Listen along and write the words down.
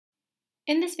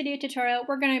In this video tutorial,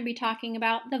 we're going to be talking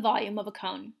about the volume of a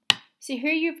cone. So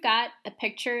here you've got a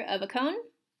picture of a cone.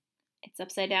 It's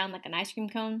upside down like an ice cream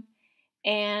cone.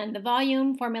 And the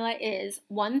volume formula is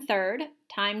 1/3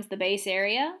 times the base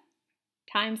area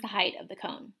times the height of the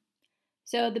cone.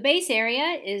 So the base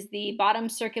area is the bottom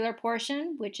circular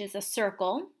portion, which is a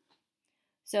circle.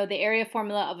 So the area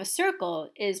formula of a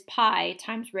circle is pi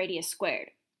times radius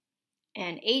squared.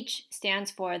 And h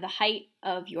stands for the height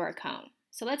of your cone.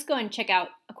 So let's go and check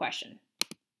out a question.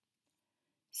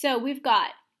 So we've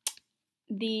got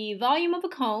the volume of a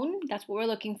cone, that's what we're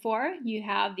looking for. You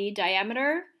have the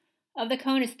diameter of the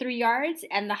cone is 3 yards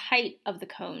and the height of the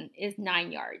cone is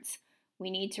 9 yards. We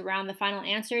need to round the final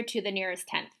answer to the nearest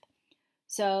tenth.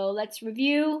 So let's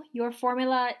review. Your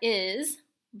formula is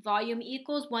volume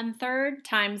equals 1/3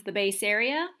 times the base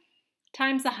area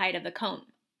times the height of the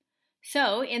cone.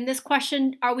 So in this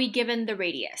question, are we given the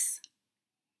radius?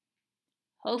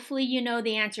 Hopefully you know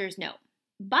the answer is no,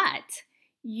 but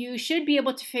you should be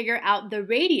able to figure out the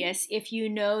radius if you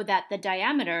know that the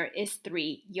diameter is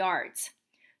 3 yards.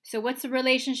 So what's the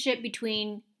relationship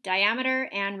between diameter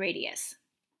and radius?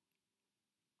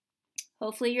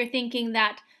 Hopefully you're thinking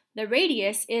that the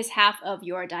radius is half of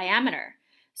your diameter.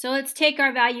 So let's take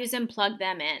our values and plug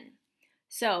them in.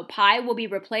 So pi will be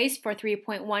replaced for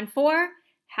 3.14.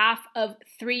 Half of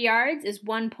 3 yards is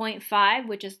 1.5,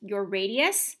 which is your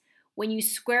radius. When you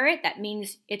square it, that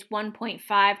means it's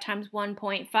 1.5 times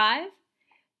 1.5,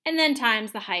 and then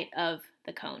times the height of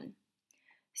the cone.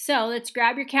 So let's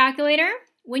grab your calculator.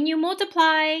 When you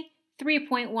multiply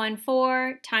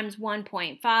 3.14 times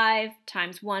 1.5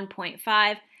 times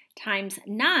 1.5 times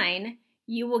 9,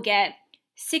 you will get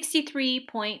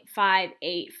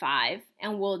 63.585,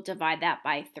 and we'll divide that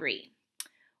by 3.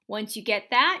 Once you get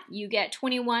that, you get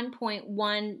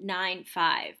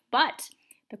 21.195. But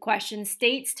the question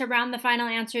states to round the final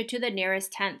answer to the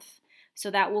nearest tenth. So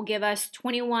that will give us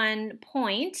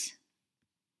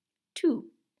 21.2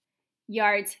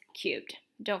 yards cubed.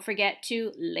 Don't forget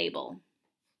to label.